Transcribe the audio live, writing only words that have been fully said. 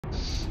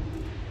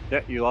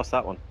Yeah, you lost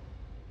that one.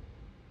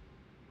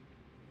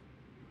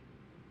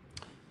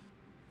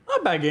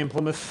 Not a bad game,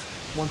 Plymouth.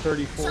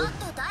 134.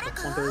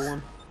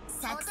 131.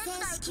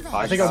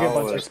 I think I'll get a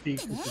bunch of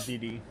XP with the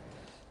DD.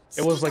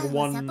 It was like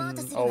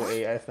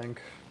 108, I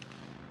think.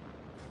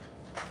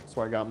 That's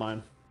where I got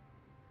mine.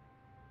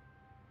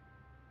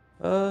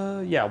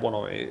 Yeah,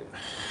 108.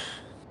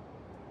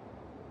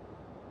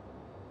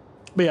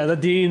 But yeah, the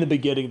D in the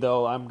beginning,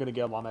 though, I'm gonna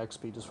get a lot of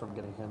XP just from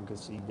getting him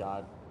because he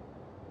got.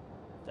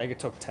 I think it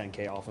took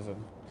 10k off of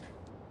him.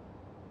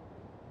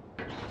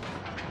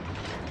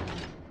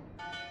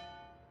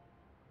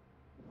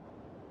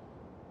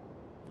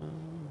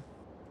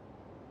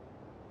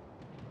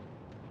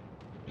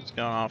 He's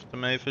going after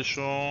me for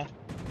sure.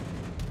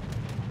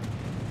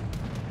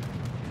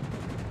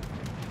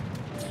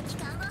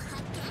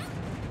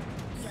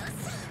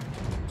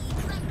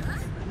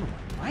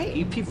 My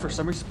AP for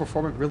some reason is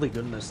performing really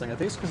good in this thing. I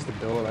think it's because of the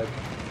build I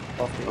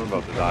buffed the I'm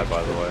about to die,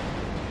 by the way.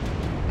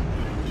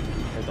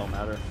 It don't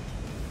matter.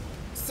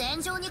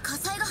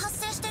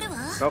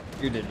 Nope.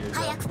 You did your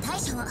job.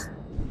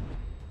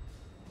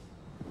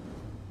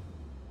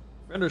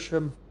 Finish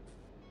him.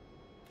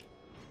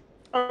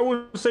 I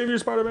will save you,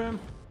 Spider-Man.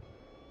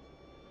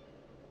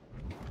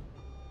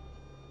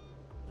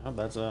 Oh,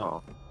 that's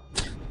Oh.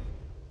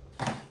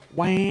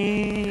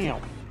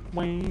 Wow.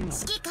 Wow.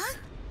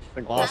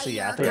 Honestly,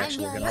 yeah, I think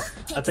actually we'll get off.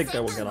 I think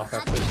that we'll get off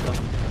after this stuff.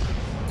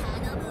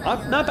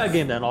 Not bad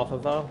game then off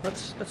of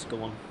that's a good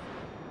one.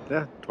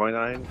 Yeah,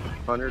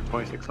 2,900,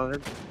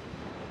 2,600.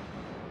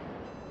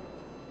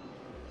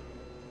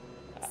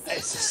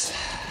 It's just,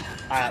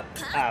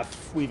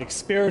 we've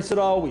experienced it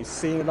all, we've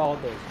seen it all.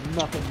 There's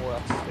nothing more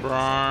else.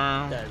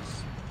 I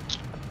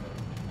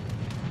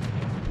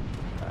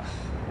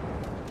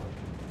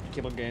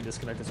keep on getting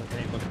disconnected, so I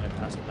can't look at my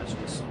past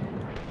messages.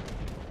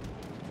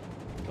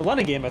 The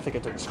London game, I think I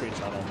took a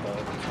screenshot of,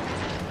 though.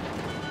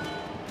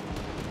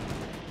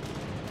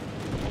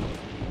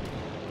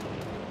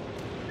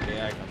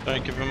 Yeah,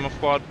 Don't give him a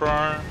flood,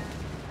 bro.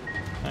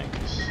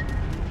 Thanks.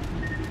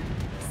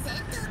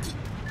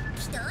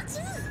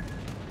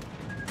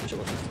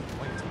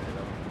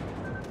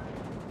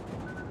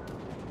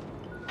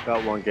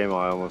 That one game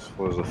I almost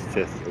was a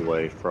fifth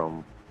away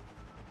from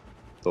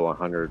the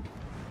 100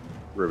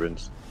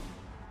 ribbons.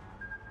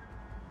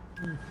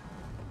 I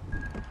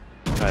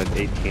had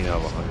 18 out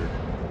of 100.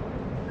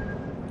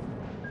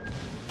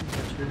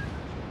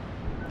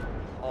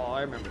 Oh,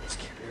 I remember this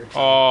character.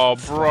 Oh,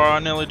 bro, I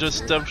nearly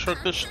just stab shot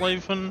the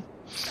Schleifen.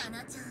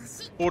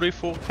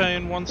 44k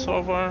in one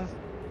salvo.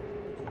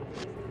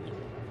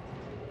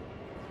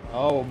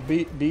 Oh,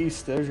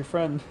 Beast, there's your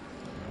friend.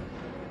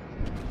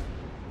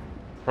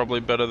 Probably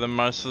better than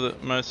most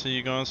of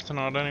you guys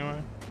tonight,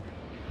 anyway.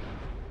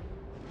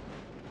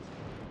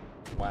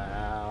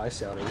 Wow, I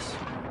see how it is.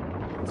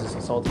 Just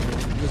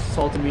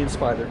assaulted me and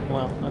Spider.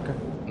 Wow, okay.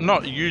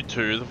 Not you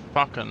two, the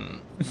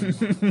fucking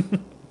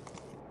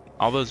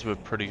others were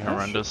pretty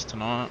horrendous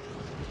tonight.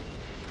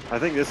 I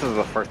think this is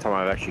the first time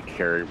I've actually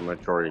carried the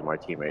majority of my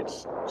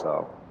teammates,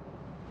 so.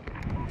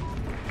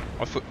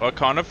 I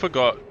kind of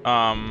forgot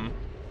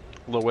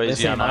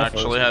Louisiana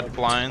actually had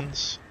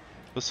planes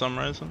for some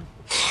reason.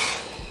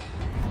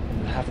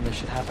 This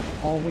should happen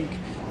all week.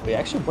 Wait,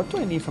 actually, what do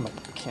I need from a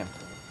camp?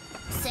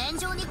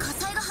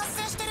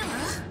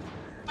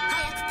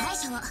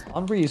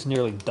 Laundry is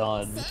nearly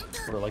done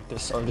for like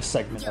this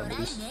segment at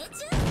least.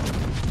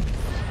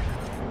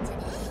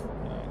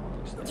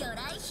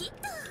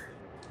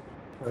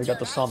 We got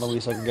the San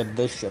Luis, so I can get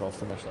this shit all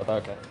finished up.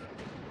 Okay.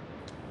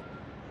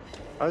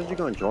 How did you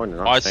go and join?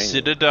 I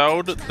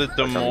citadeled the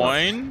Des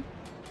Moines.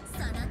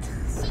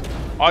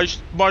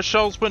 My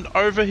shells went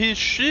over his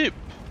ship.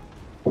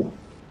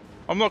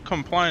 I'm not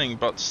complaining,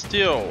 but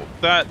still,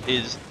 that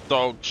is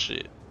dog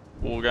shit.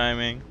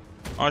 Wargaming.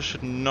 I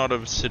should not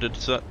have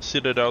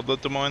citadeled the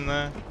Des Moines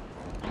there.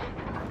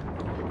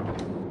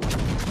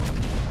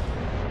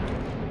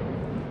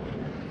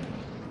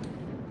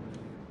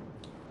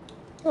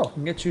 Oh, I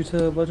can get you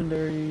to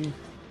legendary.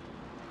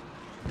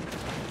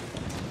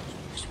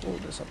 Scroll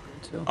this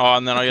upgrade too. Oh,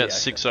 and then I get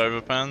 6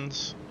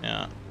 overpens.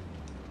 Yeah.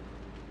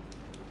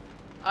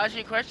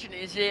 Actually, question: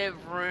 is there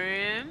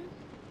room?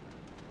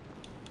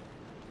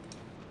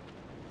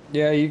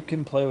 Yeah, you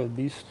can play with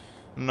Beast.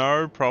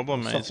 No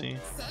problem, Maisie.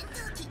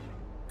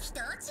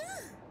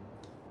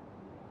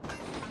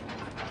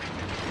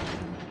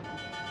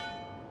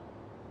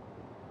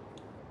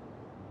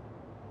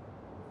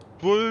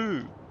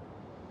 Woo!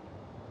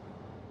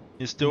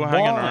 You still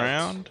hanging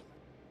around?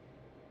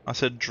 I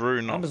said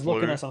Drew, not I'm just Blue.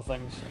 looking at some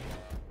things.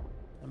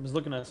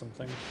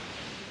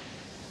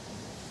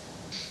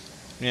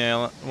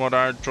 Yeah, what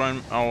I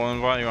join? I'll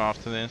invite you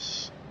after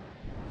this.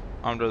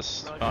 I'm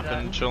just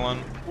fucking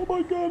chilling. Oh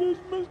my god, it's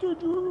Mr.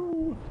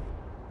 Drew!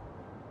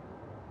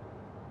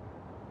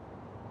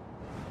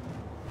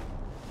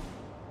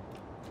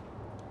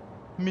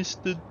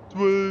 Mr.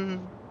 Drew.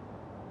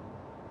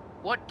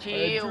 What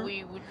tier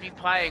we would be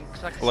playing?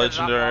 Cause I can Legendary.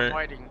 set it up while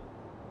I'm waiting.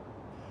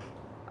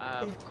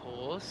 Of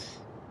course.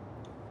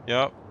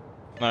 Yep.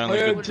 I only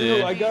yeah, got Drew,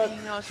 tier. I got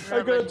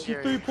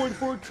Legendary.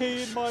 3.4k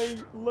in my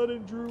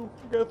Lenin, Drew.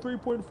 I got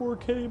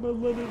 3.4k in my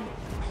Lenin.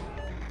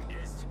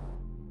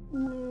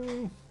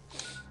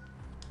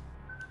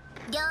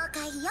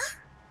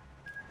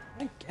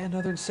 I get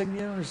another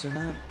insignia, or is there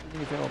not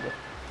any available?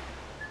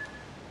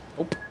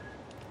 Nope.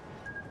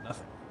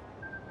 Nothing.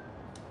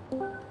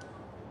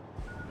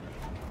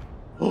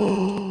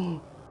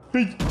 Oh,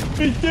 he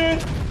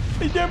did!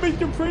 He did make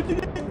the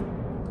president!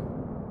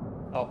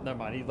 Oh, never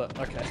mind. He left.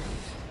 Okay.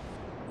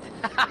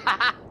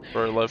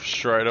 Bro left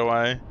straight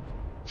away.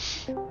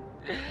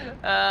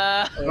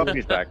 Oh,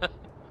 he's back.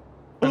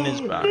 And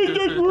he's back.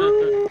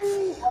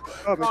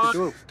 Oh, Mr.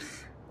 Drew.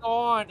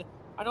 God,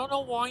 I don't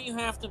know why you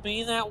have to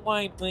be that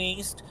way,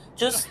 Beast.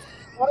 Just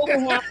why do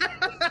you have to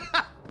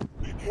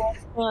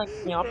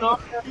me? I'm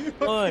not very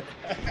good.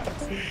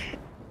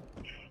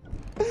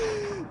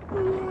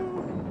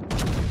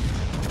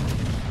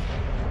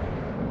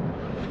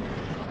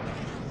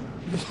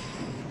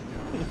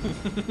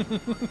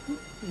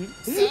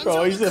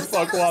 Bro, he's a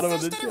fuckwad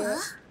of the chat.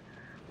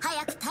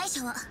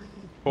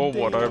 Poor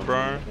Watto,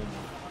 bro.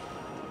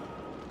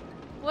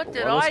 What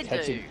did Watto's I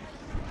catching- do?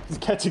 He's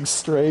catching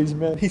strays,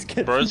 man. He's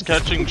catching. Bro's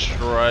catching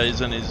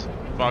strays and he's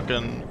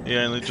fucking. He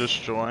only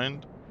just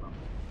joined.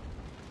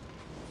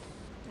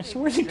 I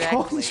swear to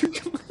God, you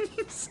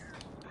guys.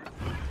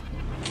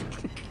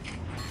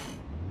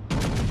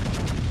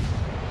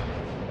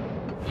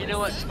 You know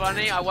what's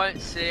funny? I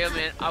won't see him.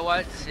 I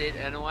won't see it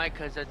anyway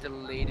because I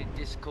deleted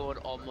Discord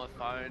on my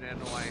phone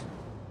anyway.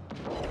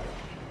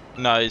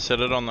 No, he said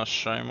it on the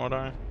stream,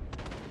 Watto.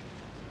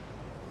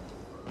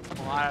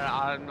 Well,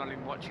 I'm not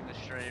even watching the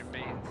stream,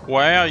 man.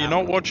 Wow, you're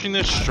not watching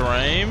this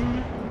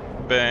stream?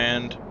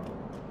 Banned.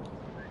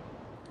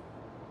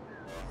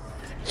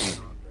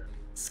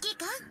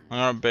 I'm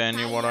gonna ban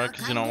you, Watto,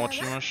 because you're not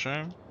watching my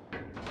stream.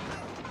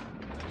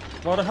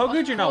 Well, how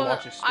could you not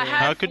watch a stream?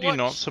 How could you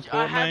not support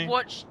I have me?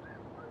 watched.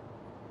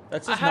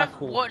 That's I just have not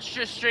cool. watched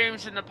your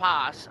streams in the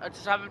past. I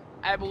just haven't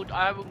I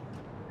haven't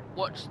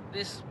watched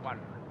this one.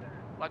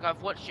 Like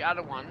I've watched the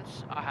other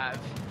ones. I have,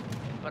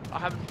 but I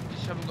haven't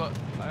got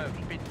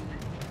been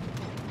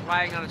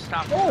playing other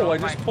stuff. Oh, I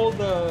just pulled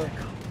the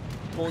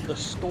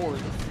store.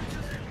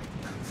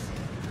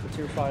 The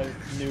tier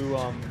 5 new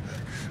Oh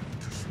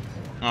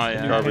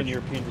yeah. new Garbage.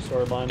 European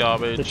store line.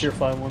 Garbage. The tier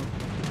 5 one.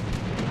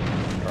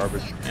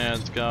 Garbage. Yeah,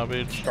 it's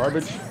garbage.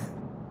 Garbage.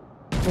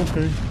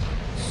 Okay.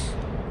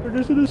 I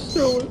guess it is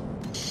sell it.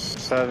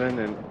 7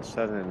 and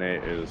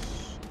 8 is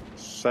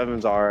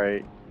 7's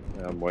alright.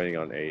 I'm waiting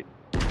on 8.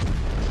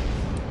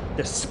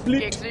 The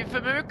split. Yeah, 'cause if I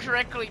remember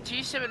correctly,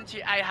 T7 and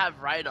T8 have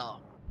radar.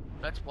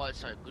 That's why it's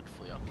so good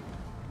for you.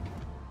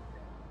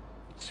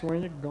 Swear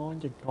to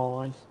God, you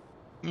guys.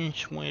 I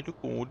swear to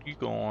God, you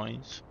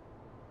guys.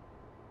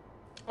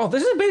 Oh,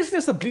 this is basically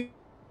just a blue.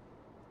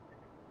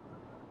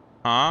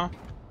 Huh?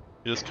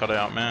 You just cut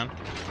out, man.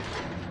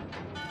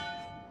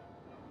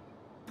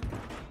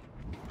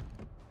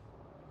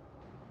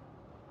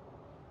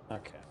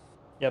 Okay.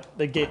 Yep,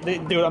 the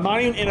game. Dude, I'm not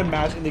even in a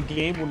match, and the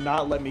game will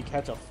not let me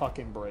catch a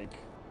fucking break.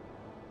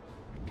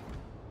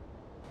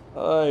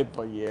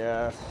 But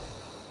yeah.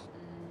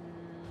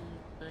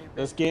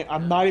 This game,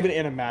 I'm not even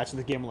in a match, and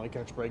the game will let me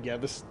catch a break. Yeah,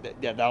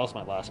 that was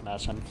my last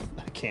match. I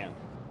can't.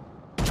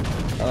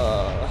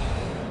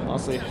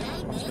 Honestly,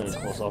 I'm just gonna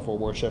close off all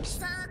Warships.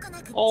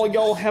 Oh,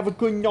 y'all have a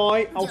good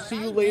night. I'll see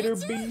you later,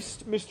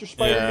 Beast, Mr.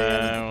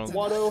 Spider-Man, Yeah,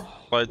 Watto,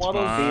 play Watto,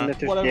 tomorrow.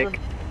 Mr. whatever. Dick.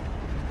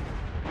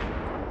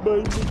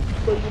 Bye,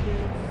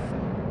 Spider-Man.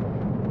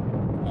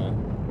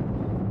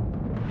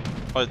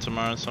 Play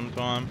tomorrow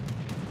sometime.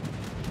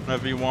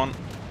 Whenever you want.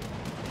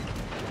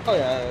 Oh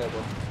yeah, I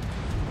will.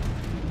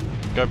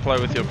 Go play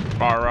with your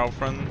IRL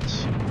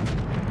friends.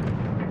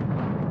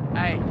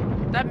 Hey,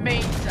 that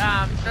means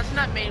doesn't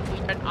that mean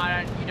you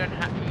don't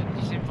have you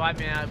just invite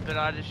me out, but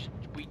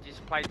we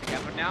just play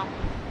together now?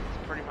 That's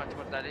pretty much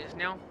what that is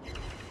now.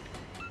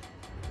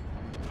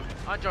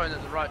 I joined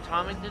at the right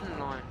timing,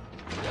 didn't I?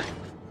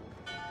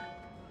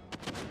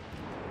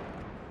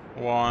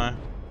 Why?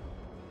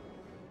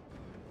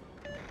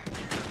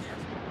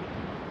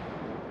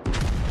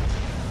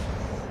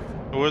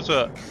 Who is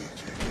it?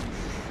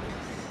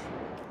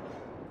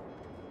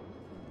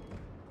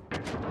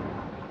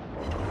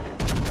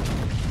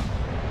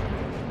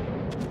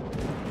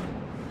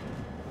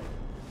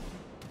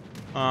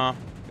 Top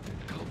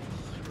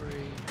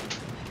 3.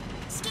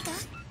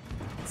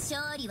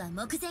 勝利は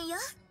目前よ。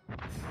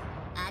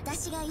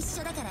私が一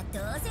緒だから当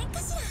然か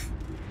しら。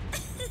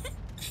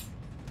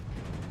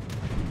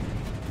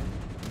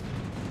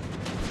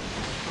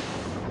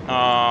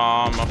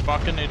I'm a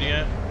fucking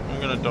idiot. I'm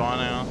gonna die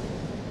now.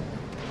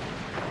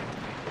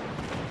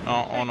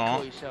 Oh, or Call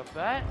not. yourself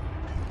that.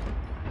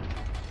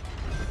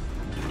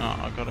 Oh,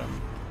 I got him.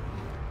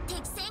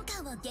 敵戦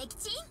艦を撃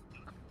沈。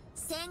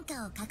戦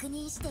果を確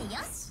認してよ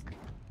し。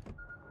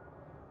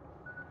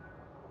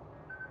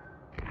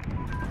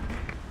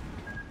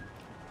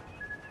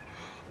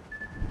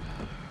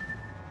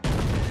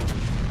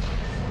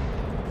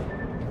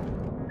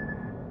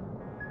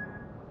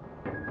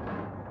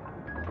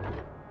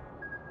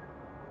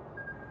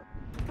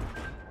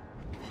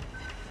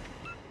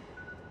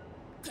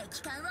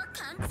期間を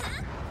貫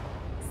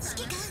通。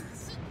指揮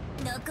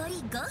官、残り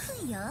5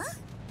分よ。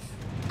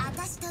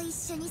私と一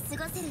緒に過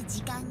ごせる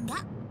時間が。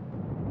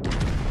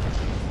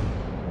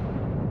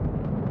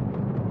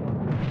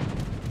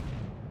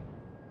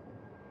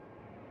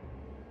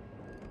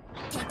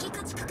敵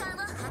駆逐艦を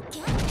発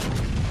見。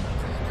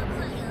頼む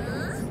わよ。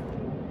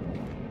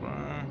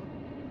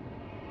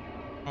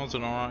That was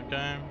an alright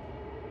game.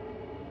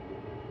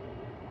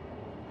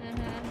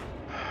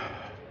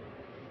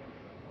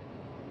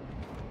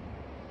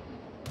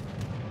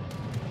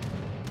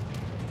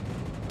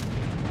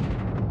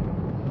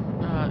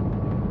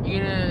 You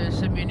gonna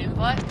send me an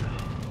invite?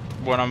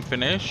 When I'm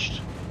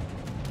finished?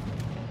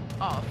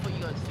 Oh, I thought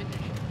you guys finished.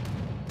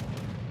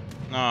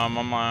 No, I'm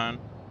on my own.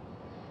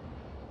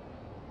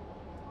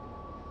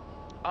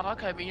 Oh,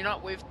 okay, but you're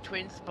not with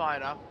Twin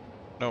Spider.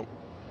 Nope.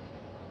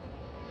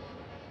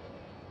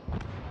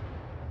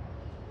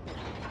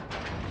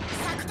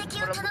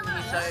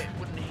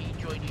 Wouldn't he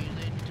join you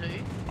then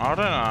too? I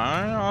don't know.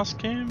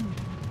 Ask him.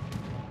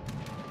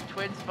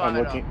 Twin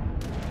Spider.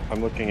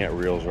 I'm looking at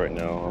reels right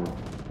now.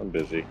 I'm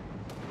busy.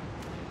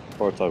 Of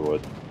course I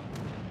would.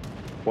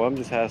 One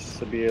just has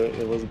to be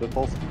Elizabeth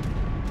Olsen.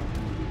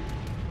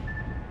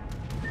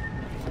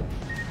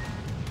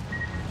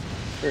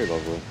 Very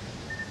lovely.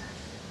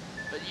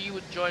 But you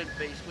would join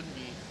Beast, wouldn't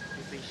you?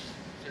 If Beast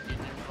sent you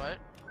an invite.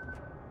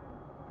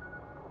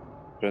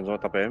 Depends on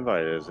what type of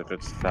invite it is. If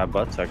it's to have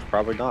butt sex,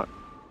 probably not.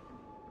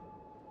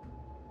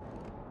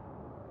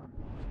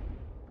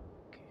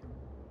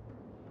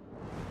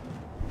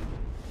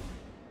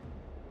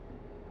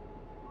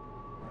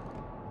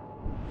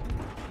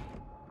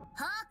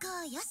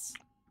 Hoko よし、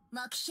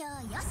目標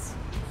よし。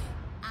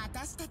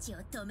私たちを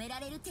止めら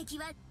れる敵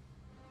は